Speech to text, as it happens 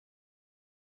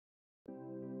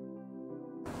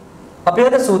අපි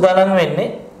අද සූදානම් වෙන්නේ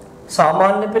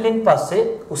සාමාන්‍ය පෙළින්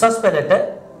පස්සේ උසස් පෙළට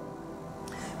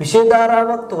විෂය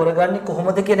ධාරාවක් තෝරගන්නේ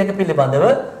කොහොමද කියන එක පිළිබඳව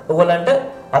ඔයගලන්ට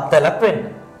අත්දැකලා වෙන්න.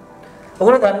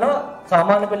 ඔයගොල්ලෝ දන්නවා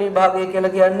සාමාන්‍ය පෙළ විභාගය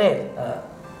කියලා කියන්නේ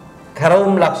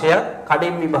කරවුම් ලක්ෂයක්,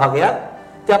 කඩින් විභාගයක්.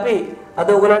 ඉතින් අපි අද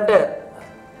ඔයගලන්ට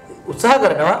උත්සාහ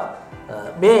කරනවා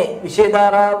මේ විෂය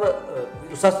ධාරාව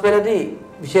උසස් පෙළදී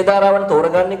විෂය ධාරාවන්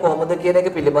තෝරගන්නේ කොහොමද කියන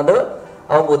එක පිළිබඳව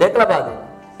අවබෝධයක් ලබා දෙන්න.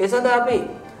 ඒ සඳහා අපි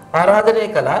ආරාධනය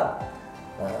කළා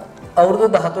අවුරුදු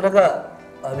 13ක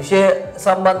විෂය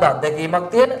සම්බන්ධ අත්දැකීමක්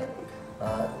තියෙන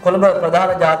කොළඹ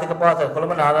ප්‍රධාන ජාතික පාසල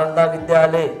කොළඹ නාලන්දා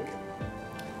විද්‍යාලයේ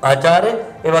ආචාර්ය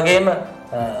ඒ වගේම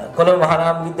කොළඹ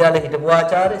මහානාම විද්‍යාලයේ හිටපු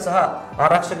ආචාර්ය සහ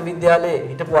ආරක්ෂක විද්‍යාලයේ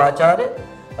හිටපු ආචාර්ය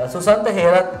සුසන්ත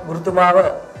හේරත් ගුරුතුමාව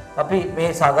අපි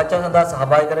මේ සාකච්ඡාව සඳහා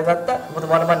සහභාගී කරගත්තා.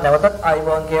 ඔබතුමාට මම නැවතත්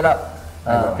ආයුබෝවන් කියලා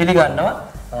පිළිගන්නවා.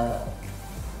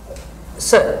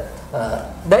 සර්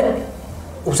දැන්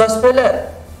උසස් පෙළ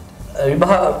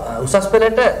උසස්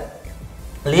පෙළට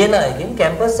ලියන අයකින්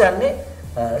කැම්පස් යන්නේ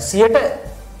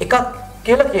 100%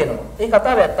 කියලා කියනවා. ඒ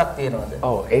කතාවේ ඇත්තක් තියෙනවද?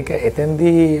 ඔව් ඒක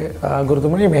එතෙන්දී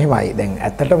ගුරුතුමනි මෙහෙමයි. දැන්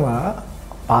ඇත්තටම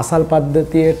පාසල්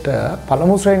පද්ධතියට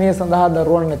පළමු ශ්‍රේණිය සඳහා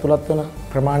දරුවන් ඇතුළත් වෙන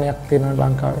ප්‍රමාණයක් තියෙනවා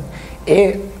ලංකාවේ. ඒ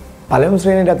පළමු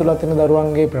ශ්‍රේණියට ඇතුළත් වෙන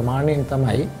දරුවන්ගේ ප්‍රමාණයෙන්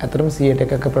තමයි ඇත්තටම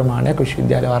 100%ක ප්‍රමාණයක්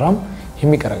විශ්වවිද්‍යාල වරම්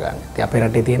හිමි කරගන්නේ. ඉතින් අපේ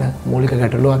රටේ තියෙන මූලික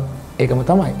ගැටලුවක් ඒකම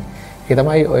තමයි. ඒ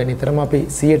තමයි ඔය නිතරම අපි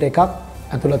 100%ක්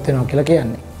ඇතුළත් වෙනවා කියලා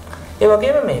කියන්නේ. ඒ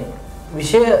වගේම මේ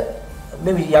විෂය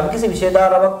මේ යම්කිසි විෂය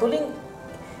ධාරාවක් තුලින්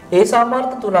ඒ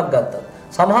සාමාර්ථ තුනක් ගත්තා.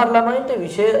 සමහර ළමයින්ට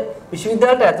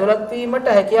විශ්වවිද්‍යාලයට ඇතුළත් වීමට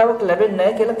හැකියාවක් ලැබෙන්නේ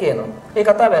නැහැ කියලා කියනවා. ඒ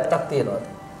කතාව ඇත්තක් තියෙනවද?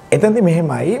 එතෙන්දී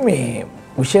මෙහෙමයි මේ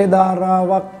විෂය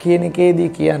ධාරාවක් කියන එකේදී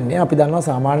කියන්නේ අපි දන්නවා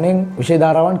සාමාන්‍යයෙන් විෂය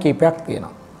ධාරාවන් කීපයක්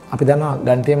තියෙනවා. අපි දන්නවා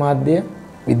ගණිතය මාධ්‍ය,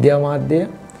 විද්‍යා මාධ්‍ය,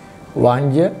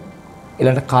 වාණිජ්‍ය,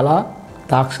 ඊළඟට කලා,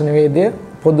 තාක්ෂණ වේදය,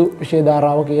 පොදු විෂය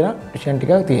ධාරාව කියන විෂයන්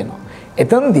ටික තියෙනවා.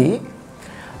 එතෙන්දී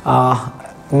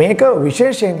මේක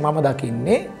විශේෂයෙන් මම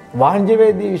දකින්නේ වාණිජ්‍ය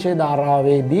වේදී විෂය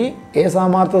ධාරාවේදී ඒ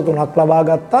සාමාර්ථ තුනක් ලබා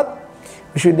ගත්තත්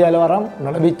විශ්වවිද්‍යාල වරම්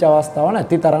නොලැබිච්ච අවස්ථාවන්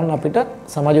ඇති තරම් අපිට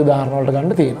සමාජ උදාහරණ වලට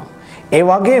ගන්න තියෙනවා. ඒ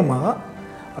වගේම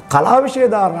කලා විෂය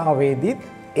ධාරාවේදීත්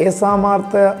ඒ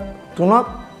සාමාර්ථ තුනක්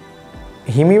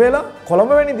හිමි වෙලා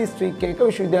කොළඹ වැනි දිස්ත්‍රික්කයක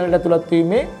විශ්වවිද්‍යාලයට ඇතුළත්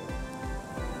වීමේ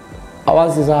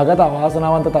අවශ්‍ය සහගත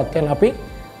අවාසනාවන්ත තත්ත්වයන් අපි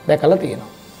දැකලා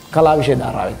තියෙනවා කලා විෂය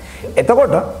ධාරාවේ.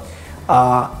 එතකොට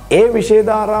ඒ විෂය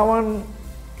ධාරාවන්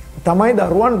තමයි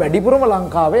දරුවන් වැඩිපුරම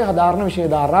ලංකාවේ හදාරන විෂය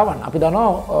ධාරාවන්. අපි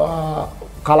දන්නවා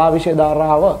කලා විෂය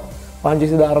ධාරාව, වාණිජ්‍ය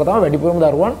විෂය ධාරාව තමයි වැඩිපුරම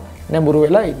දරුවන් නැඹුරු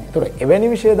වෙලා ඉන්නේ. ඒතර එවැනි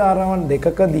විෂය ධාරාවන්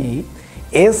දෙකකදී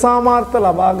ඒ සාමාර්ථ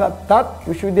ලබා ගත්තත්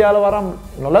විශ්වවිද්‍යාල වරම්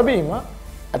නොලැබීම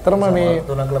අතරම මේ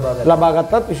ලබා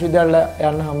ගත්තත් විශ්වවිද්‍යාල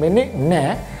යන්න හම්බෙන්නේ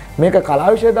නැහැ. මේක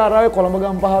කලා විෂය ධාරාවේ කොළඹ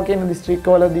ගම්පහ කියන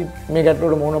දිස්ත්‍රික්කවලදී මේ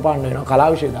ගැටලුවට මුහුණ පාන්න වෙනවා.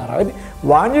 කලා විෂය ධාරාවේදී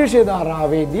වාණිජ්‍ය විෂය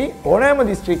ධාරාවේදී ඕනෑම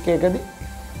දිස්ත්‍රික්කයකදී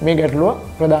මේ ගැටලුව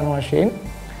ප්‍රධාන වශයෙන්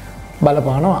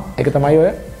බලපානවා. ඒක තමයි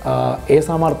ඔය ඒ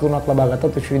සාමාර්ථ තුනක් ලබා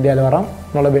ගත්තත් විශ්වවිද්‍යාල වරම්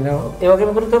නොලැබෙන. ඒ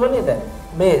වගේම ගුරුතුමනි දැන්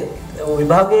මේ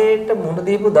විභාගයට මුහුණ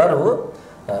දීපු දරුවෝ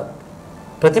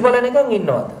ප්‍රතිඵල නිකන්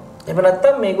ඉන්නවද? එහෙම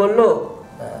නැත්නම් මේගොල්ලෝ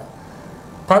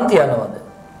පන්ති යනවද?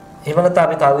 එහෙම නැත්නම්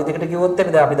අපි තව විදිහකට කිව්වොත්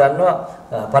එන්නේ දැන් අපි දන්නවා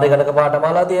පරිගණක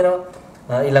පාඨමාලා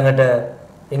තියෙනවා. ඊළඟට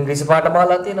ඉංග්‍රීසි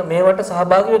පාඨමාලා තියෙනවා. මේවට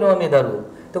සහභාගී වෙනවා මේ දරුවෝ.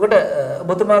 එතකොට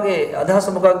ඔබතුමාගේ අදහස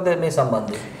මොකක්ද මේ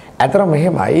සම්බන්ධයෙන්? ඇත්තටම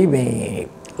මෙහෙමයි මේ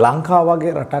ලංකාව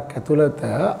වගේ රටක් ඇතුළත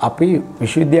අපි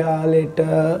විශ්වවිද්‍යාලයට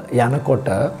යනකොට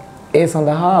ඒ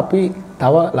සඳහා අපි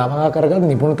තව ළමා කරගත්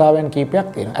නිපුණතාවයන් කීපයක්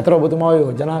තියෙනවා. ඇත්තට ඔබතුමා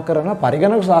යෝජනා කරන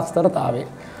පරිගණක ශාස්ත්‍රතාවය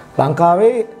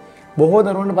ලංකාවේ බොහෝ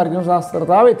දරුවන්ට පරිගණක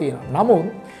ශාස්ත්‍රතාවය තියෙනවා. නමුත්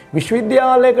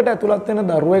විශ්වවිද්‍යාලයකට ඇතුළත් වෙන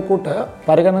දරුවෙකුට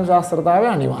පරිගණක ශාස්ත්‍රතාවය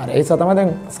අනිවාර්යයි. ඒ නිසා තමයි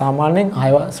දැන් සාමාන්‍යයෙන්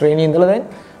 6 ශ්‍රේණියේ ඉඳලා දැන්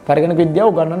පරිගණක විද්‍යාව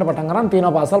උගන්වන්න පටන් ගන්න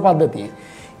තියෙනවා පාසල් පද්ධතියේ.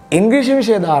 ඉංග්‍රීසි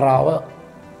විෂය ධාරාව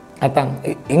නැත්නම්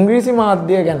ඉංග්‍රීසි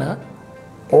මාධ්‍ය ගැන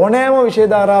ඕනෑම විෂය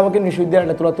ධාරාවකින්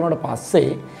විශ්වවිද්‍යාලයට ඇතුළත් වුණාට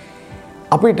පස්සේ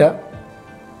අපිට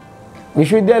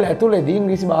විශ්වවිද්‍යාල ඇතුළේදී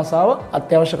ඉංග්‍රීසි භාෂාව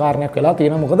අත්‍යවශ්‍ය කාරණයක් වෙලා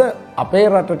තියෙනවා. මොකද අපේ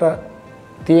රටට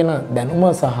තියෙන දැනුම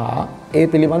සහ ඒ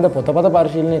පිළිබඳ පොතපත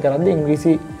පරිශීලනය කරද්දී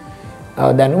ඉංග්‍රීසි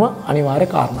දැනුම අනිවාර්ය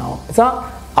කාරණාවක්. ඒ නිසා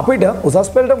අපිට උසස්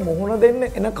පෙළට මුහුණ දෙන්න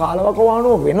එන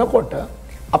කාලවකවානුව වෙනකොට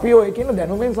අපි ඔය කියන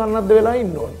දැනුමෙන් සන්නද්ධ වෙලා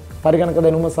ඉන්න ඕනේ. පරිගණක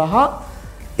දැනුම සහ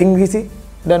ඉංග්‍රීසි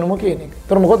දැනුම කියන එක.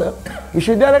 ඒතර මොකද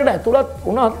විශ්වවිද්‍යාලයකට ඇතුළත්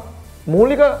වුණත්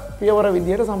මූලික පියවර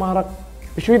විදියට සමහරක්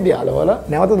විශ්වවිද්‍යාලවල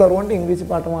නැවත දරුවන්ට ඉංග්‍රීසි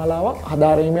පාඨමාලාවක්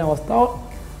හදාරීමේ අවස්ථාව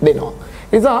දෙනවා.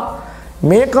 ඒ නිසා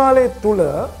මේ කාලය තුල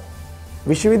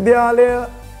විශ්වවිද්‍යාලය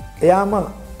යාම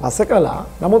පස කළා.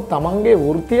 නමුත් තමන්ගේ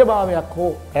වෘත්තීය භාවයක්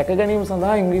හෝ රැක ගැනීම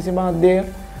සඳහා ඉංග්‍රීසි මාධ්‍යය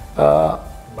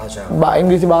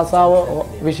ඉංග්‍රීසි භාෂාව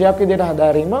විෂයක් විදිහට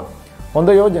හදාරීම හොඳ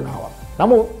යෝජනාවක්.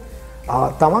 නමුත්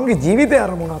තමන්ගේ ජීවිතය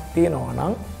අරමුණක් තියෙනවා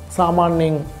නම්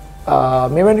සාමාන්‍යයෙන්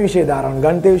මෙවැනි විෂය ධාරාවන්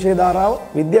ගණිත විෂය ධාරාව,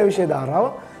 විද්‍යා විෂය ධාරාව,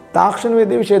 තාක්ෂණ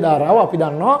වේද විෂය ධාරාව අපි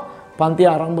දන්නවා පන්ති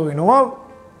ආරම්භ වෙනවා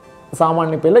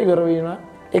සාමාන්‍ය පෙළ ඉවර වෙන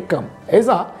එකම. ඒ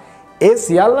නිසා ඒ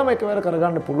සියල්ලම එකවර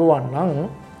කරගන්න පුළුවන් නම්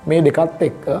මේ දෙකත්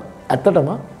එක්ක ඇත්තටම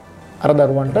අර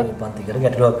දරුවන්ට පන්ති කර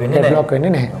ගැටලුවක් වෙන්නේ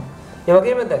නැහැ. ඒ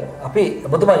වගේම දැන් අපි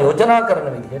ඔබතුමා යෝජනා කරන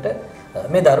විදිහට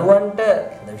මේ දරුවන්ට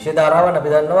විෂය ධාරාවන් අපි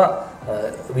දන්නවා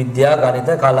විද්‍යා, ගණිත,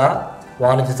 කලා,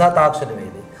 වාණිජ සහ තාක්ෂණ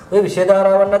වේදේ. ওই විෂය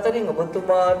ධාරාවන් අතරින්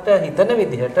ඔබතුමාට හිතන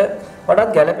විදිහට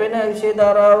වඩාත් ගැළපෙන විෂය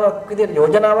ධාරාවක් විදිහට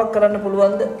යෝජනාවක් කරන්න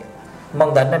පුළුවන්ද?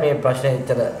 මම දන්නේ මේ ප්‍රශ්නේ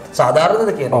ඇත්තට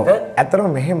සාධාරණද කියන එක. ඇත්තටම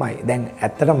මෙහෙමයි. දැන්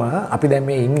ඇත්තටම අපි දැන්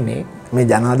මේ ඉන්නේ මේ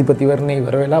ජනාධිපතිවරණය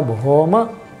ඉවර වෙලා බොහෝම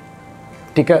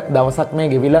ටික දවසක් මේ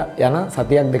ගෙවිලා යන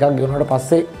සතියක් දෙකක් ගෙවුනට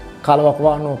පස්සේ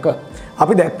කාලවකවානුවක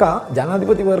අපි දැක්කා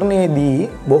ජනාධිපතිවරණයේදී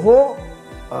බොහෝ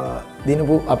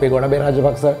දිනපු අපේ ගොඩබේ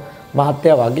රාජපක්ෂ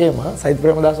මහත්තයා වගේම සයිත්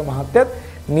ප්‍රේමදාස මහත්තයත්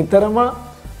නිතරම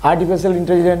ආටිෆිෂල්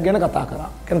ඉන්ටෙලිජන්ස් ගැන කතා කරා.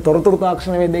 කියන්නේ තොරතුරු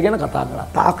තාක්ෂණ වේදය ගැන කතා කරා.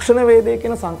 තාක්ෂණ වේදය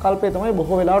කියන සංකල්පය තමයි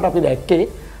බොහෝ වෙලාවට අපි දැක්කේ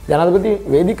ජනාධිපති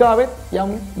වේදිකාවෙත්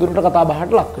යම් දුරට කතා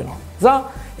බහට ලක් වෙනවා.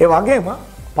 ඒ වගේම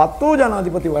පත් වූ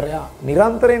ජනාධිපතිවරයා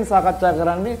නිරන්තරයෙන් සාකච්ඡා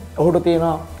කරන්නේ ඔහුට තියෙන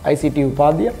ICT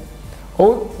උපාධිය.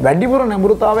 ඔහු වැඩිපුර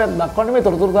නැඹුරුතාවයක් දක්වන්නේ මේ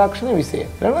තොරතුරු තාක්ෂණ විෂය.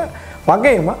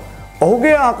 වගේම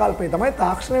ඔහුගේ ආකල්පය තමයි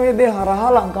තාක්ෂණ වේදය හරහා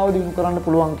ලංකාව දියුණු කරන්න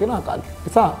පුළුවන් කියන ආකල්පය.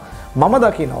 නිසා මම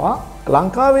දකිනවා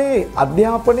ලංකාවේ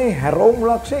අධ්‍යාපනයේ හැරවුම්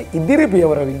ලක්ෂ්‍ය ඉදිරි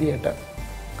පියවර විදිහට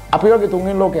අපි වගේ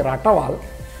තුන්වෙනි ලෝකේ රටවල්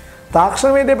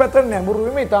තාක්ෂණ වේදේ පැත්තට නැඹුරු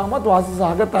වීම ඉතාමත් වාසි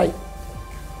සහගතයි.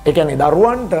 ඒ කියන්නේ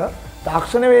දරුවන්ට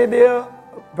තාක්ෂණ වේදය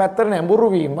පැත්තට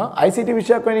නැඹුරු වීම ICT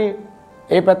විෂයක් වැනි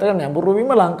ඒ පැත්තට නැඹුරු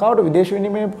වීම ලංකාවට විදේශ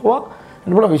විනිමය පවා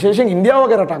එතකොට විශේෂයෙන් ඉන්දියාව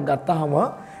වගේ රටක් ගත්තාම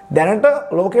දැනට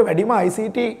ලෝකේ වැඩිම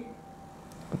ICT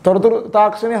තොරතුරු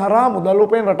තාක්ෂණය හරහා මුදල්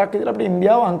උපයන රටක් විදිහට අපිට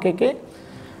ඉන්දියාව අංක 1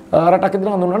 රටක්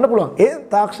විදිහට හඳුන්වන්න පුළුවන්. ඒ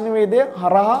තාක්ෂණ වේදය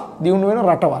හරහා දියුණු වෙන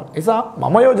රටවල්. ඒ නිසා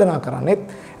මම යෝජනා කරන්නේ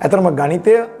ඇතරම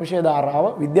ගණිතය විෂය ධාරාව,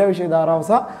 විද්‍යා විෂය ධාරාව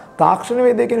සහ තාක්ෂණ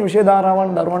වේදය කියන විෂය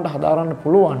ධාරාවන් දරුවන්ට හදාරන්න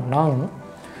පුළුවන් නම්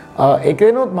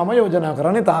ඒකේනොත් මම යෝජනා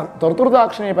කරන්නේ තොරතුරු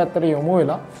තාක්ෂණයේ පැත්තට යොමු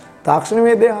වෙලා තාක්ෂණ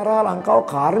වේදය හරහා ලංකාව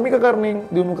කාර්මිකකරණයෙන්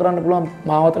දියුණු කරන්න පුළුවන්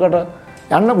මාවතකට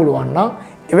යන්න පුළුවන් නම්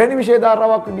එවැනි විෂය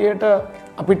ධාරාවක් විදිහට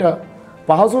අපිට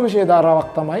පහසු විෂය ධාරාවක්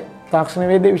තමයි තාක්ෂණ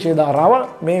වේදේ විෂය ධාරාව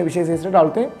මේ විෂය ශාස්ත්‍රයට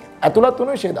අලුතෙන් ඇතුළත්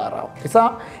වුණු විෂය ධාරාව. නිසා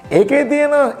ඒකේ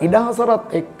තියෙන ඉඩහසරත්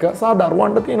එක්ක සහ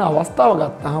දරුවන්ට තියෙන අවස්ථාව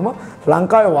ගත්තාම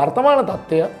ලංකාවේ වර්තමාන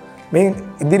තත්ත්වය මේ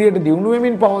ඉදිරියට දියුණු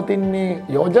වෙමින් පවතින්නේ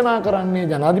යෝජනා කරන්නේ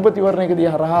ජනාධිපතිවරණයකදී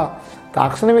හරහා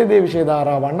තාක්ෂණ වේදේ විෂය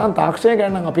ධාරාවන් නම් තාක්ෂණය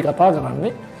ගැන නම් අපි කතා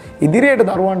කරන්නේ ඉදිරියට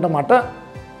දරුවන්ට මට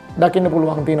දකින්න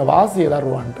පුළුවන් තියෙන වාසිය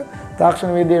දරුවන්ට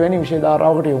තාක්ෂණ වේදේ වැනි විෂය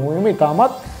ධාරාවකට යොමු වීම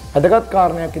ඉතාමත් වැදගත්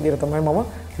කාරණයක් විදිහට තමයි මම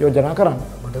යෝජනා කරන්නේ.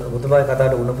 මට ඔබතුමාගේ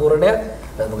කතාවට උණ පූර්ණයක්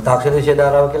තාක්ෂණ විෂය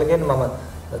ධාරාව කියලා කියන්නේ මම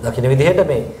දකින්න විදිහට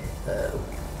මේ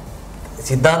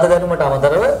සිද්ධාන්ත දැනුමට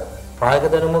අමතරව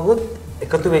ප්‍රායෝගික දැනුමකුත්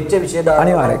එකතු වෙච්ච විෂය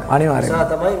ධාරාවක්. අනිවාර්යයෙන්.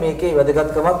 තමයි මේකේ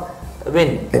වැදගත්කමක්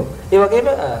වෙන්නේ. ඒ වගේම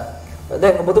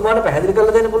දැන් ඔබතුමාට පැහැදිලි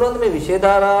කරලා දෙන්න පුළුවන් මේ විෂය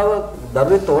ධාරාව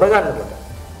දරුවෙක් තෝරගන්නකොට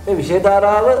මේ විෂය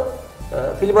ධාරාව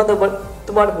පිළිබඳව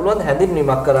ඔබතුමාට පුළුවන්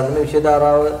හැඳින්වීමක් කරන්න මේ විෂය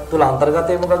ධාරාව තුල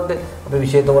අන්තර්ගතය මොකක්ද? අපි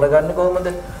විෂය තෝරගන්නේ කොහොමද?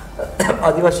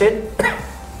 ආදි වශයෙන්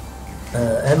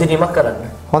හැඳින්වීමක් කරන්න.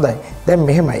 හොඳයි. දැන්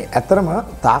මෙහෙමයි. ඇත්තටම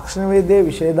තාක්ෂණ වේදයේ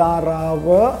විෂය ධාරාව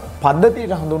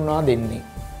පද්ධතියට හඳුන්වා දෙන්නේ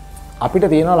අපිට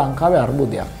තියෙන ලංකාවේ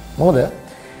අර්බුදයක්. මොකද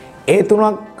ඒ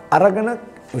තුනක් අරගෙන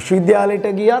විශ්වවිද්‍යාලයට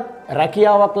ගියත්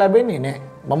රැකියාවක් ලැබෙන්නේ නැහැ.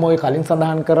 මම ওই කලින්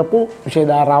සඳහන් කරපු විෂය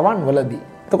ධාරාවන් වලදී.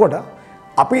 එතකොට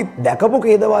අපි දැකපු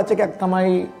ඛේදවාචකයක්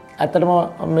තමයි ඇත්තටම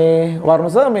මේ වරුණ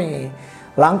සර් මේ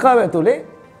ලංකාව ඇතුලේ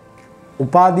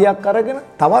උපාධියක් අරගෙන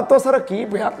තවත් වසර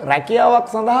කීපයක් රැකියාවක්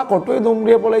සඳහා කොටුවේ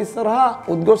දුම්රිය පොළ ඉස්සරහා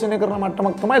උද්ඝෝෂණය කරන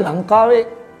මට්ටමක් තමයි ලංකාවේ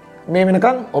මේ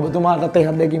වෙනකන් ඔබතුමාටත් ඒ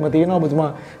අත්දැකීම තියෙනවා.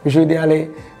 ඔබතුමා විශ්වවිද්‍යාලයේ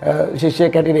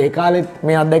ශිෂ්‍යයෙක් හැටියට ඒ කාලෙත්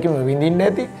මේ අත්දැකීම විඳින්න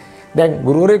ඇති. දැන්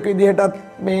ගුරුවරයෙක් විදිහටත්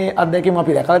මේ අත්දැකීම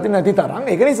අපි දැකලා තියෙන නැති තරම්.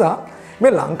 ඒක නිසා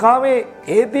මේ ලංකාවේ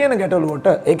ඒ තියෙන ගැටලුවට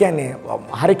ඒ කියන්නේ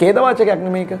හරි ඛේදවාචකයක්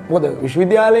නෙමෙයි මේක. මොකද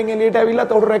විශ්වවිද්‍යාලයෙන් එළියට ඇවිල්ලා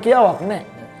උඩ රැකියාවක් නැහැ.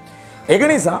 ඒක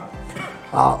නිසා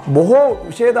බොහෝ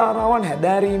විෂය ධාරාවන්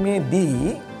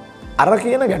හැදෑරීමේදී අර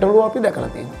කියන ගැටලුව අපි දැකලා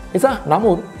තියෙනවා. නිසා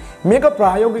නමුත් මේක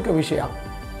ප්‍රායෝගික විෂයක්.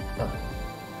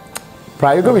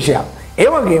 ප්‍රායෝගික විෂයක්. ඒ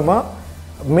වගේම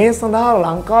මේ සඳහා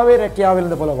ලංකාවේ රැකියාව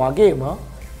වෙළඳපොළ වගේම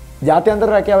ජාත්‍යන්තර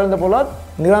රැකියාව වෙළඳපොළත්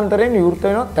නිරන්තරයෙන් විවෘත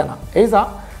වෙන තැන. ඒ නිසා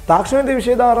තාක්ෂණ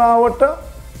විෂය ධාරාවට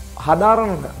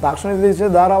හදාරන්න තාක්ෂණ විෂය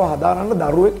ධාරාව හදාරන්න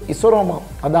දරුවෙක් ඉස්සරවම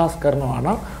අදහස් කරනවා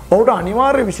නම් ඔහුට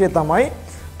අනිවාර්ය විෂය තමයි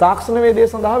තාක්ෂණ වේදය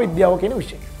සඳහා විද්‍යාව කියන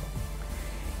විෂය.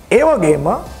 ඒ වගේම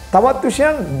තවත්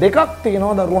විෂයන් දෙකක්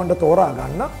තියෙනවා දරුවන්ට තෝරා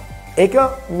ගන්න. ඒක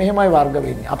මෙහෙමයි වර්ග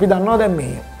වෙන්නේ. අපි දන්නවා දැන්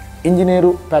මේ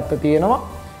ඉංජිනේරු පැත්ත තියෙනවා.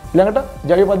 ඊළඟට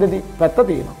ජෛව පද්ධති පැත්ත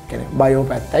තියෙනවා. කියන්නේ බයෝ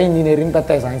පැත්තයි ඉංජිනේරින්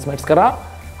පැත්තයි සයන්ස් මැත්ස් කරා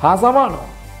හා සමානව.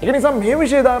 ඒක නිසා මේ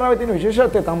විෂය ධාරාවේ තියෙන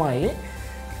විශේෂත්වය තමයි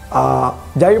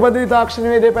ජෛව පද්ධති තාක්ෂණ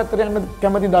වේදේ පැත්තට යන්න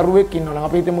කැමති දරුවෙක් ඉන්නවා.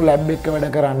 අපි හිතමු ලැබ් එක වැඩ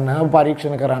කරන්න,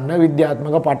 පරීක්ෂණ කරන්න,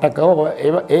 විද්‍යාත්මක පටක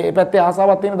ඒ පැත්තේ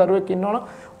ආසාවක් තියෙන දරුවෙක් ඉන්නවනම්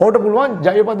ඔහුට පුළුවන්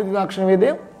ජෛව පද්ධති තාක්ෂණ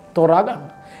වේදේ තෝරා ගන්න.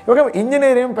 ඒ වගේම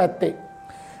ඉංජිනේරින් පැත්තේ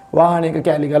වාහනයක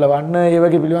කැලි ගලවන්න ඒ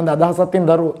වගේ පිළිබඳ අදහසක් තියෙන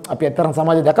දරුවෝ අපි ඇත්තටම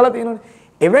සමාජයේ දැකලා තියෙනවානේ.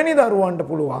 එවැනි දරුවන්ට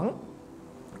පුළුවන්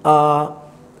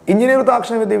ඉංජිනේරු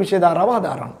තාක්ෂණ වේදේ විෂය ධාරාව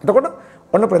හදාරන්න. එතකොට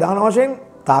ඔන්න ප්‍රධාන වශයෙන්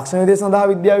තාක්ෂණ වේදේ සඳහා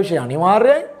විද්‍යා විෂය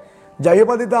අනිවාර්යයි. ජෛව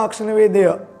පද්ධති තාක්ෂණ වේදය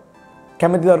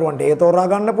කැමති දරුවන්ට ඒ තෝරා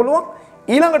ගන්න පුළුවන්.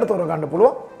 ඊළඟට තෝරා ගන්න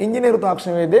පුළුවන් ඉංජිනේරු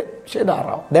තාක්ෂණ වේදේ විෂය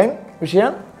ධාරාව. දැන්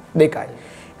විෂයන් දෙකයි.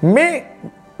 මේ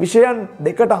විෂයන්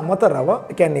දෙකට අමතරව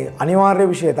කියන්නේ අනිවාර්ය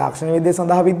විෂය තාක්ෂණ වේදේ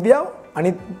සඳහා විද්‍යාව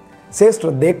අනිත්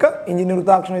ශේෂ්ත්‍ර දෙක ඉංජිනේරු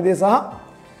තාක්ෂණ වේදේ සහ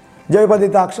ජෛව පද්ධති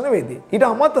තාක්ෂණ වේදේ. ඊට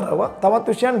අමතරව තවත්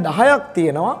විෂයන් 10ක්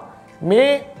තියෙනවා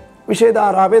මේ විෂය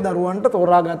ධාරාවේ දරුවන්ට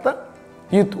තෝරාගත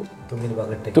යුතු.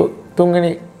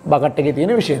 තුන්වෙනි බකට් එකේ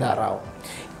තියෙන විෂය ධාරාව.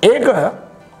 ඒක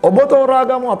ඔබ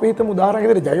තෝරාගමු අපි හිතමු උදාහරණයක්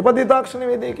විදිහට ජෛව පද්ධති තාක්ෂණ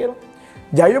වේදේ කියලා.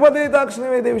 ජෛව පද්ධති තාක්ෂණ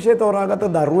වේදේ විෂය තෝරාගත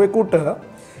දරුවෙකුට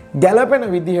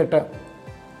ගැළපෙන විදිහට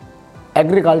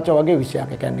ඇග්‍රිකල්චර් වගේ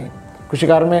විෂයක්, ඒ කියන්නේ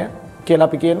කෘෂිකර්මය කියලා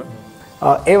අපි කියන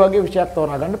ඒ වගේ විෂයක්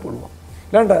තෝරා ගන්න පුළුවන්.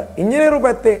 ඊළඟට ඉංජිනේරු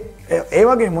පැත්තේ ඒ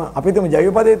වගේම අපි හිතමු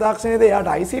ජෛව පද්ධති තාක්ෂණ වේදේ එයාට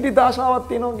ICT තාක්ෂණාවක්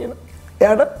තියෙනවා කියලා.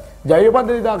 එයාට ජෛව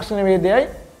පද්ධති තාක්ෂණ වේදේයි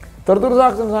තොරතුරු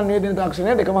තාක්ෂණ සංවේදන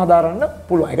තාක්ෂණය දෙකම හදාරන්න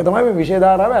පුළුවන්. ඒක තමයි මේ විෂය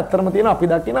ධාරාවේ ඇත්තම තියෙන අපි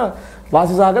දකින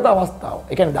වාසිසහගත අවස්ථාව.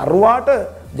 ඒ කියන්නේ දරුවාට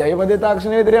ජෛව පද්ධති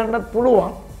තාක්ෂණ වේදයට යන්නත්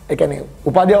පුළුවන්. ඒ කියන්නේ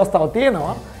උපාධි අවස්ථාව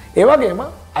තියෙනවා. ඒ වගේම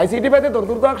ICT පැත්තේ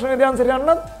තොරතුරු තාක්ෂණ වේදය අංශයට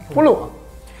යන්නත් පුළුවන්.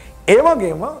 ඒ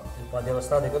වගේම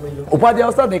උපාධි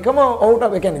අවස්ථා දෙකම ඔහුට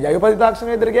ඒ කියන්නේ ජෛව පද්ධති තාක්ෂණ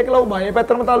වේදයට ගිය කියලා ඔහු බය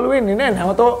පැත්තටම තල්ලු වෙන්නේ නැහැ.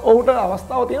 නැවත ඔහුට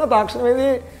අවස්ථාව තියෙනවා තාක්ෂණ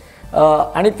වේදේ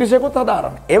අනිත් විෂයකුත්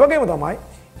හදාරන්න. ඒ වගේම තමයි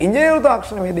ඉංජිනේරු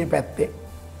තාක්ෂණ වේදේ පැත්තේ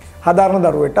හදාරන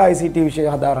දරුවෙට ICT විෂය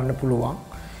හදාරන්න පුළුවන්.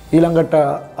 ඊළඟට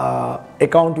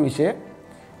account විෂය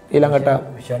ඊළඟට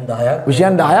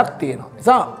විෂයන් 10ක් තියෙනවා.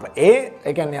 නිසා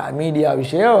ඒ කියන්නේ මීඩියා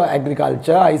විෂය,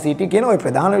 ඇග්‍රිකල්චර්, ICT කියන ওই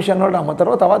ප්‍රධාන විෂයන් වලට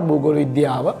අමතරව තවත් භූගෝල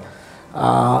විද්‍යාව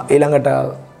ඊළඟට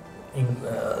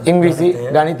ඉංග්‍රීසි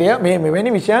ගණිතය මේ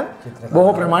මෙවැනි විෂයන්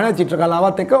බොහෝ ප්‍රමාණයක් චිත්‍ර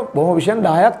කලාවත් එක්ක බොහෝ විෂයන්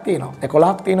 10ක් තියෙනවා.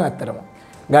 11ක් තියෙනවා ඇත්තටම.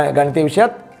 ගණිතය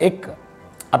විෂයත් එක්ක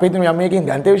අපි හිතමු යම් මේකෙන්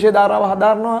ගණිත විෂය ධාරාව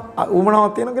හදාරනවා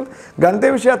උමනාවක් තියෙනවා කියලා.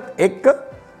 ගණිත විෂයත් එක්ක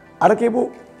අර කියපු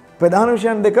ප්‍රධාන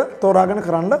විෂයන් දෙක තෝරාගෙන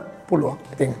කරන්න පුළුවන්.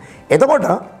 ඉතින් එතකොට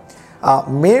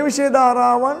මේ විෂය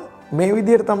ධාරාවන් මේ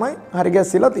විදිහට තමයි හරි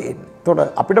ගැස්සিলা තියෙන්නේ.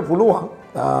 එතකොට අපිට පුළුවන්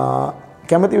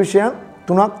කැමති විෂයන්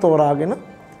 3ක් තෝරාගෙන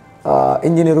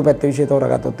ඉංජිනේරු පැත්තේ විෂය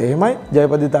තෝරාගත්තොත් එහෙමයි, ජෛව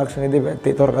පද්ධති තාක්ෂණයේදී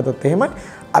පැත්තේ තෝරාගත්තොත් එහෙමයි.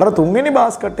 අර තුන්වෙනි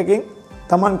බාස්කට් එකෙන්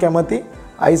Taman කැමති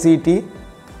ICT,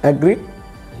 Agri,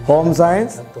 Home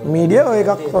Science, Media ඔය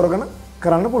එකක් තෝරගෙන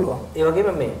කරන්න පුළුවන්. ඒ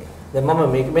වගේම මේ දැන්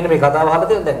මම මෙන්න මේ කතාව අහලා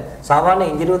තියෙනවා. දැන් සාමාන්‍ය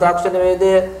ඉංජිනේරු තාක්ෂණ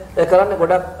වේදය කරන්නේ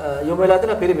ගොඩක් යොමු වෙලා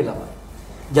තියෙන පිරිමි ළමයි.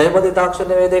 ජෛව පද්ධති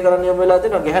තාක්ෂණ වේදය කරන්න යොමු වෙලා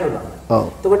තියෙන ගැහැණු ළමයි. ඔව්.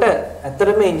 එතකොට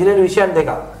ඇත්තටම මේ ඉංජිනේරු විෂයන් දෙකක්.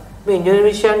 මේ ඉංජිනේරු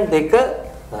විෂයන් දෙක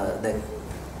දැන්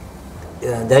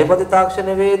ජෛව පද්ධති තාක්ෂණ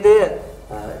වේදය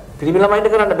පිරිමි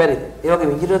ළමයින්ට කරන්න බැරිද? ඒ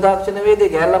වගේම ඉංජිනේරු තාක්ෂණ වේදය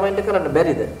ගැහැණු ළමයින්ට කරන්න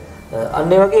බැරිද?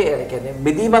 අන්න ඒ වගේ කියන්නේ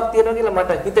බෙදීමක් තියෙනවා කියලා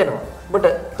මට හිතෙනවා. ඔබට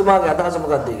තුමාගේ අදහස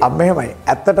මොකක්ද? මෙහෙමයි.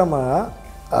 ඇත්තටම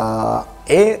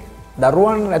ඒ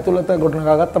දරුවන් ඇතුළත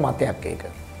ගොඩනගාගත්ත මතයක් ඒක.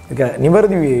 ඒක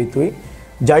නිවැරදි විය යුතුයි.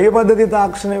 ජෛව පද්ධති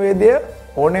තාක්ෂණ වේදය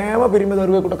ඕනෑම පිරිමි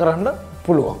දරුවෙකුට කරන්න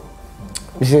පුළුවන්.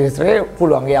 විශේෂයෙන්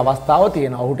පුළුවන්. ඒ අවස්ථාව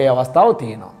තියෙනවා. ඔහුට ඒ අවස්ථාව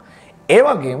තියෙනවා. ඒ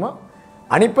වගේම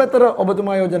අනිත් පැත්තට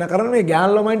ඔබතුමා යෝජනා කරන්නේ මේ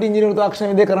ගෑන් ළමයින්ට ඉංජිනේරු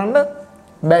තාක්ෂණ වේදය කරන්න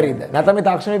බැරිද? නැත්නම් මේ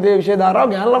තාක්ෂණ වේදේ විෂය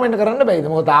ධාරාව ගෑන් ළමයින්ට කරන්න බැරිද?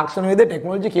 මොකද තාක්ෂණ වේදේ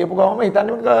ටෙක්නොලොජි කියපු ගමම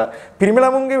හිතන්නේ මේක පිරිමි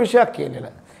ළමුන්ගේ විෂයක්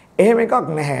කියලා. එහෙම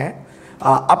එකක් නැහැ.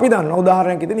 අපි දන්න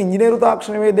උදාහරණයක් විදිහට ඉංජිනේරු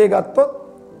තාක්ෂණ වේදේ ගත්තොත්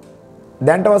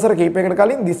දැන්ට වසර කිහිපයකට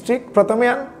කලින් දිස්ත්‍රික්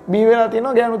ප්‍රථමයන් බිහි වෙලා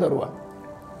තියෙනවා ගෑනු දරුවා.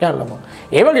 ගෑන් ළමෝ.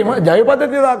 ඒ වගේම ජෛව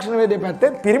පද්ධති තාක්ෂණ වේදේ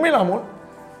පැත්තේ පිරිමි ළමුන්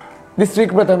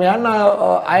දිස්ත්‍රික් ප්‍රථමයන්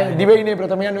දිවයිනේ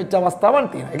ප්‍රථමයන් වෙච්ච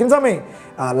අවස්ථාවක් තියෙනවා. ඒ නිසා මේ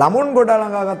ළමුන් ගොඩ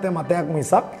ළඟාගත්ත මතයක්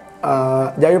මිසක්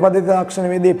ජෛව පද්ධති තාක්ෂණ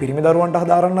වේදේ පිරිමි දරුවන්ට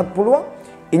හදාරන්නත් පුළුවන්.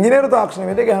 ඉංජිනේරු තාක්ෂණ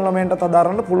වේදේ ගෑනු ළමයන්ටත්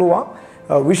හදාරන්න පුළුවන්.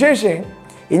 විශේෂයෙන්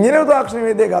ඉංජිනේරු තාක්ෂණ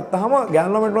වේදේ ගත්තාම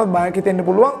ගෑනු ළමයින්ටවත් බයක් හිතෙන්න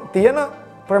පුළුවන් තියෙන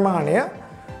ප්‍රමාණය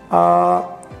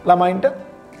ළමයින්ට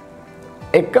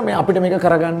එක්ක මේ අපිට මේක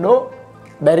කරගන්න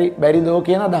බැරිදෝ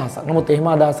කියන අදහසක්. නමුත් එහෙම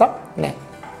අදහසක් නැහැ.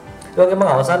 ඒ වගේම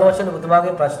අවසාන වශයෙන්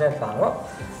ඔබතුමාගේ ප්‍රශ්නයක් අහනවා.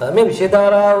 මේ විෂය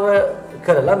ධාරාව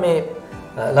කරලා මේ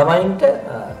ළමයින්ට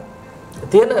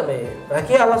තියෙන මේ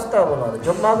රැකිය අවස්ථාව මොනවද?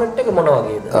 ජොබ් මාකට් එක මොන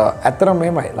වගේද? ඇත්තටම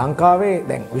මෙහෙමයි. ලංකාවේ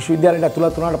දැන් විශ්වවිද්‍යාලයට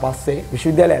ඇතුළත් වුණාට පස්සේ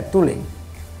විශ්වවිද්‍යාලය ඇතුලේ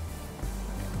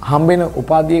හම්බෙන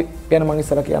උපාධිය ගැන මම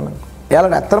ඉස්සර කියන්නම්.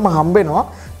 එයාලට ඇත්තටම හම්බෙනවා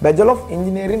Bachelor of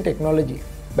Engineering Technology,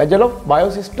 Bachelor of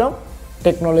Biosystem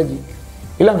Technology.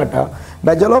 ඊළඟට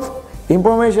Bachelor of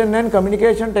Information and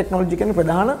Communication Technology කියන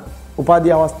ප්‍රධාන උපාධි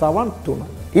අවස්ථාවන් තුන.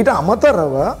 ඊට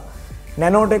අමතරව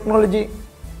නැනෝ ටෙක්නොලොජි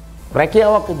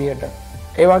රැකියාවක් විදියට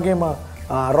ඒ වගේම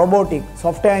robotic,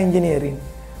 software engineering,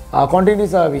 continuity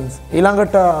service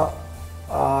ඊළඟට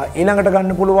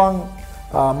ගන්න පුළුවන්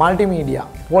multimedia,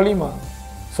 polymer,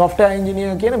 software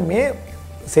engineer කියන මේ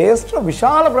ශේෂ්ත්‍ර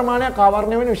විශාල ප්‍රමාණයක්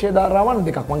ආවරණය වෙන විෂය ධාරාවන්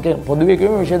දෙකක්. මම කියන්නේ පොදුවේ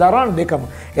කියමු විෂය ධාරාවන් දෙකම.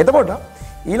 එතකොට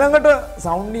ඊළඟට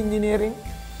sound engineering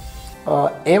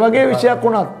ඒ වගේ විෂයක්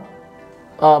වුණත්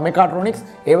mechatronics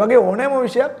ඒ වගේ ඕනෑම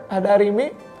විෂයක් හැදෑරීමේ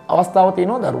අවස්ථාව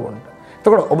තියෙනවා දරුවන්ට.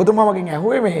 එතකොට ඔබතුමා මගෙන්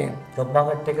ඇහුවේ මේ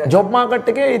ජොබ් මාකට්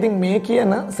එකේ ඉතින් මේ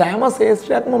කියන සෑම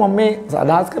ශේෂ්ත්‍රයක්ම මම මේ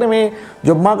අදහස් කරේ මේ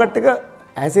ජොබ් මාකට් එක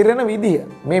ඇසිරෙන විදිය.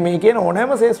 මේ කියන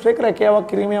ඕනෑම ශේෂ්ත්‍රයක රැකියාවක්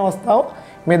කිරීමේ අවස්ථාව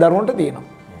මේ දරුවන්ට තියෙනවා.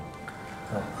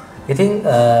 ඉතින්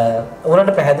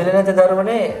ඔයාලට පැහැදිලි නැති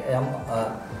දරුවනේ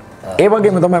ඒ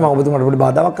වගේම තමයි මම ඔබතුමාට පොඩි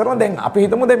බාධාවක් කරනවා. දැන් අපි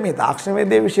හිතමු දැන් මේ තාක්ෂණ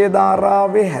වේදේ විෂය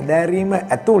ධාරාවේ හැදෑරීම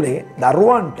ඇතුලේ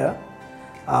දරුවන්ට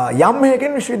යම්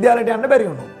හේකින් විශ්වවිද්‍යාලයට යන්න බැරි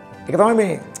වුණා. ඒක තමයි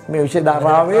මේ විෂය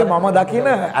ධාරාවේ මම දකින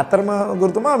අතරම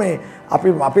ගුරුතුමා මේ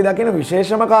අපි දකින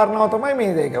විශේෂම කාරණාව තමයි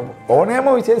මේ දෙක. ඕනෑම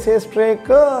විශේෂ ශාස්ත්‍රයක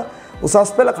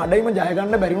උසස් පෙළ කඩයිම ජය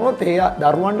ගන්න බැරි වුණොත් ඒ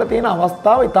දරුවන්ට තියෙන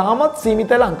අවස්ථාව ඉතාමත්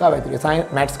සීමිතයි ලංකාව ඇතුලේ.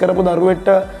 මැත්ස් කරපු දරුවෙක්ට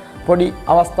පොඩි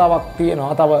අවස්ථාවක්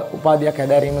තියෙනවා. තව උපාධියක්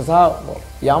හැදෑරීම සහ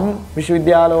යම්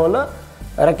විශ්වවිද්‍යාලවල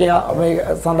රැකියාව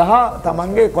සඳහා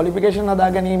තමන්ගේ ක්වොලිෆිකේෂන් හදා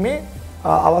ගැනීමේ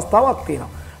අවස්ථාවක් තියෙනවා.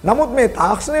 නමුත් මේ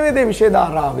තාක්ෂණ වේදේ විෂය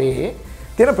ධාරාවේ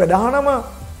තියෙන ප්‍රධානම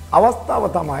අවස්ථාව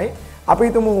තමයි අපි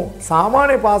හිතමු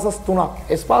සාමාන්‍ය පාසස්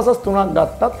 3ක් S පාසස් 3ක්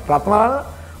ගත්තත් රත්නාන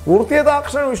වෘත්තීය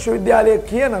තාක්ෂණ විශ්වවිද්‍යාලය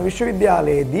කියන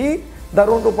විශ්වවිද්‍යාලයේදී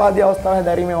දරුවන්ට උපාධි අවස්ථාව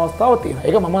හැදෑරීමේ අවස්ථාව තියෙනවා.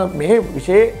 ඒක මම මේ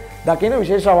විෂය දකින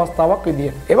විශේෂ අවස්ථාවක්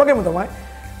විදියට. ඒ වගේම තමයි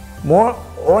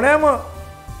ඕනෑම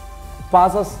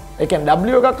පාසස් ඒ කියන්නේ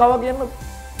W එකක් ආවා කියන්න.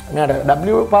 මෙයාට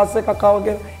W පාස් එකක් ආවා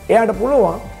කියන. එයාට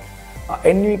පුළුවන්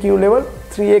NVQ level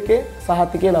 3 එකේ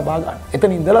සහතිකය ලබා ගන්න.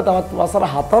 එතන ඉඳලා තවත් වසර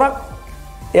 4ක්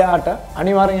එයාට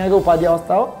අනිවාර්යෙන් එයාගේ උපාධි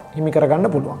අවස්ථාව හිමි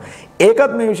කරගන්න පුළුවන්.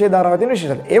 ඒකත් මේ විෂය ධාරාවේ තියෙන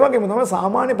විශේෂත්වය. ඒ වගේම තමයි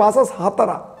සාමාන්‍ය පාසස්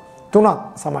 3ක්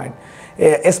සමානයි.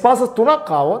 S පාසස් 3ක්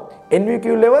ආවොත් NVQ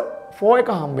level 4 එක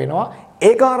හම්බ වෙනවා.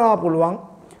 ඒක හරහා පුළුවන්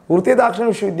වෘත්තීය තාක්ෂණ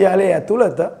විශ්වවිද්‍යාලයේ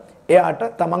ඇතුළත එයාට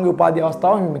තමන්ගේ උපාධි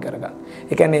අවස්ථාව හිමි කරගන්න.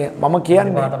 ඒ කියන්නේ මම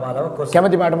කියන්නේ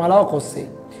කැමැති පාඨමාලාවක් ඔස්සේ.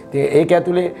 ඉතින් ඒක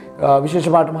ඇතුලේ විශේෂ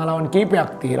පාඨමාලාවන් කීපයක්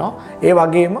තියෙනවා. ඒ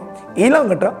වගේම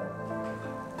ඊළඟට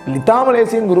ලිතාම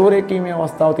ලේසියෙන් ගුරුවරයෙක් කීමේ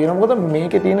අවස්ථාව තියෙනවා. මොකද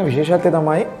මේකේ තියෙන විශේෂත්වය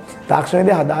තමයි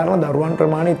තාක්ෂණයේදී හදාරන දරුවන්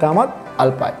ප්‍රමාණය ඉතාමත්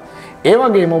අල්පයි. ඒ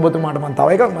වගේම ඔබතුමාට මම තව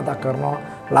එකක් මතක් කරනවා.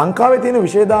 ලංකාවේ තියෙන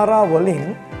විෂය ධාරා වලින්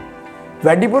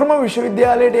වැඩිපුරම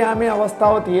විශ්වවිද්‍යාලයට යාමේ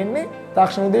අවස්ථාව තියෙන්නේ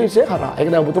තාක්ෂණ විද්‍යා විෂය හරහා. ඒක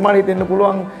දැන් ඔබතුමාට හිතෙන්න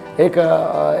පුළුවන්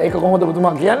ඒක කොහොමද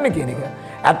ඔබතුමා කියන්නේ කියන එක.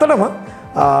 ඇත්තටම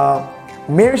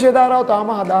මේ විෂය ධාරාව තාම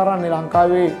හදාරන්නේ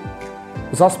ලංකාවේ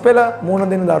උසස් පෙළ මුහුණ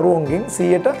දෙන දරුවන්ගෙන්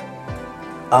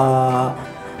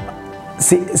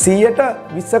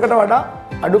 120කට වඩා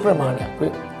අඩු ප්‍රමාණයක්.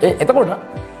 එතකොට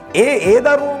ඒ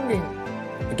දරුවන්ගෙන්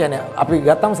ඒ කියන්නේ අපි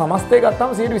ගත්තම සමස්තය ගත්තම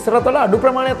 120කට වඩා අඩු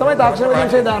ප්‍රමාණයක් තමයි තාක්ෂණ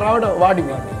විෂය ධාරාවට වාඩි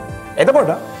වෙන්නේ. එතකොට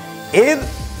ඒ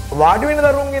වාඩි වෙන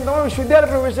දරුවන්ගෙන් තමයි විශ්වවිද්‍යාල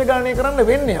ප්‍රවේශ ගණනය කරන්න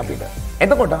වෙන්නේ අපිට.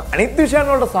 එතකොට අනිත් විෂයන්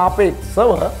වලට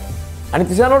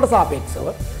සාපේක්ෂව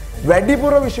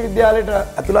වැඩිපුර විශ්වවිද්‍යාලයට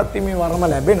ඇතුළත් වීමේ වරම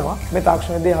ලැබෙනවා මේ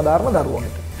තාක්ෂණ විද්‍යාව හදාරන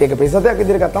දරුවන්ට. ඒක ප්‍රතිශතයක්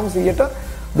විදිහට ගත්තම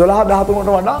 12-13කට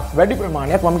වඩා වැඩි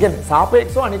ප්‍රමාණයක්. මම කියන්නේ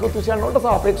සාපේක්ෂව අනිකුත් විෂයන් වලට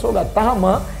සාපේක්ෂව ගත්තාම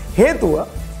හේතුව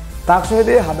තාක්ෂණ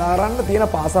විද්‍යාව හදාරන්න තියෙන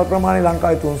පාසල් ප්‍රමාණය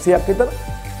ලංකාවේ 300ක් විතර.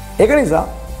 ඒක නිසා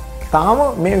තාම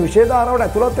මේ විෂය ධාරාවට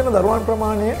ඇතුළත් වෙන දරුවන්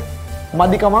ප්‍රමාණය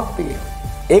මදිකමක් තියෙනවා.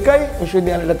 ඒකයි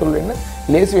විශ්වවිද්‍යාලයට ඇතුළු වෙන්න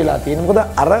ලේසි වෙලා තියෙන්නේ. මොකද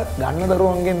අර ගන්න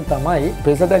දරුවන්ගෙන් තමයි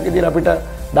ප්‍රතිශතයක් විදිහට අපිට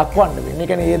දක්වන්න වෙන්නේ. ඒ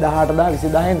කියන්නේ මේ 18000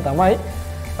 20000න් තමයි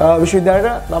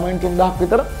විශ්වවිද්‍යාලයට ළමයින් 3000ක්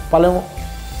විතර පළමු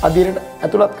අධීරයට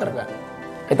ඇතුළත් කරගන්නේ.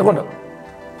 එතකොට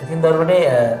ඉතින් දරුවනේ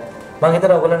මම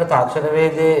හිතනවා ඔයගොල්ලන්ට තාක්ෂණ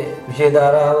වේදේ විෂය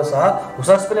ධාරාව සහ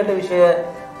උසස් පෙළට විෂය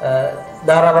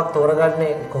ධාරාවක්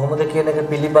තෝරගන්නේ කොහොමද කියන එක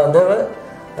පිළිබඳව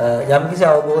යම්කිසි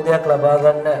අවබෝධයක් ලබා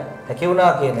ගන්න හැකි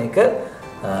වුණා කියන එක.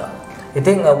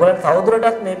 ඉතින් ඔයගොල්ලන්ට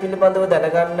තවදුරටත් මේ පිළිබඳව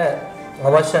දැනගන්න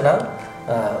අවශ්‍ය නම්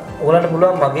ඔයගොල්ලන්ට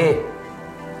පුළුවන් මගේ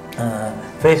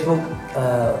Facebook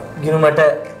ගිණුමට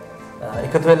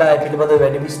එකතු වෙලා ඒ පිළිබඳව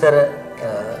වැඩි විස්තර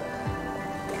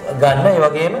ගන්න. ඒ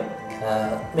වගේම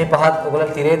මේ පහත්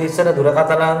ඔයගොල්ලන් තිරේ දිස්සන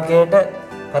දුරකථන අංකයට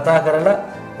කතා කරලා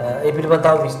ඒ පිළිබඳව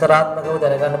තව විස්තරාත්මකව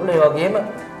දැනගන්න පුළුවන්. ඒ වගේම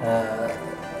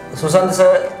සුසන්ත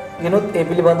සර් ගෙනුත් ඒ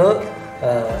පිළිබඳව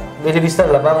මෙලි විස්තර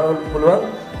ලබා ගන්න පුළුවන්.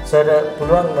 සර්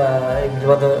පුළුවන් ඒ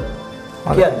පිළිබඳව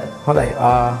කියන්න. හොඳයි.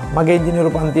 මගේ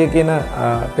ඉංජිනේරු පන්තිය කියන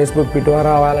Facebook පිටුව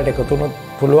හරහා ඔයාලට එකතු වුණොත්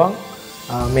පුළුවන්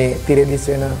මේ තිරදිස්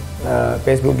වෙන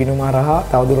Facebook ගිණුම හරහා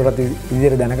තවදුරටත්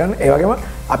විදිහට දැනගන්න. ඒ වගේම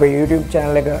අපේ YouTube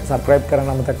channel එක subscribe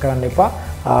කරන්න අමතක කරන්න එපා.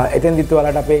 එතෙන්දිත්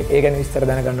ඔයාලට අපේ ඒ ගැන විස්තර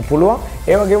දැනගන්න පුළුවන්.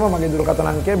 ඒ වගේම මගේ දුරකථන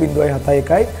අංකය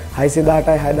 071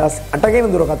 618 6008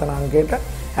 කියන දුරකථන අංකයට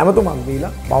හැමතුමක්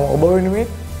දීලා මම ඔබ වෙනුවෙන්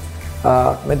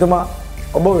මෙතුමා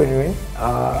ඔබ වෙනුවෙන්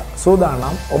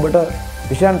සූදානම් ඔබට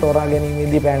විෂයන් තෝරා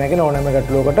ගැනීමේදී පැන නැගෙන ඕනෑම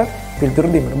ගැටලුවකට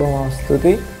පිළිතුරු දීමට බොහොම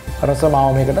ස්තුතියි. රස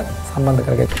මාව මේකට සම්බන්ධ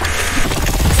කරගන්න.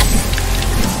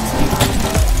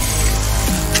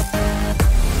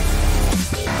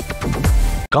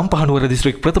 කම්පහනුවර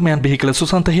දිස්ත්‍රික් ප්‍රථමයන් බිහි කළ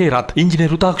සුසන්ත හේරත්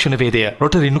ඉංජිනේරු තාක්ෂණ වේදය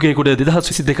රොටරි නුගේගොඩ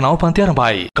 2022 නවපන්ති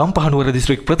ආරම්භයි. කම්පහනුවර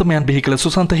දිස්ත්‍රික් ප්‍රථමයන් බිහි කළ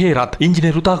සුසන්ත හේරත්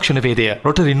ඉංජිනේරු තාක්ෂණ වේදය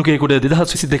රොටරි නුගේගොඩ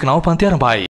 2022 නවපන්ති ආරම්භයි.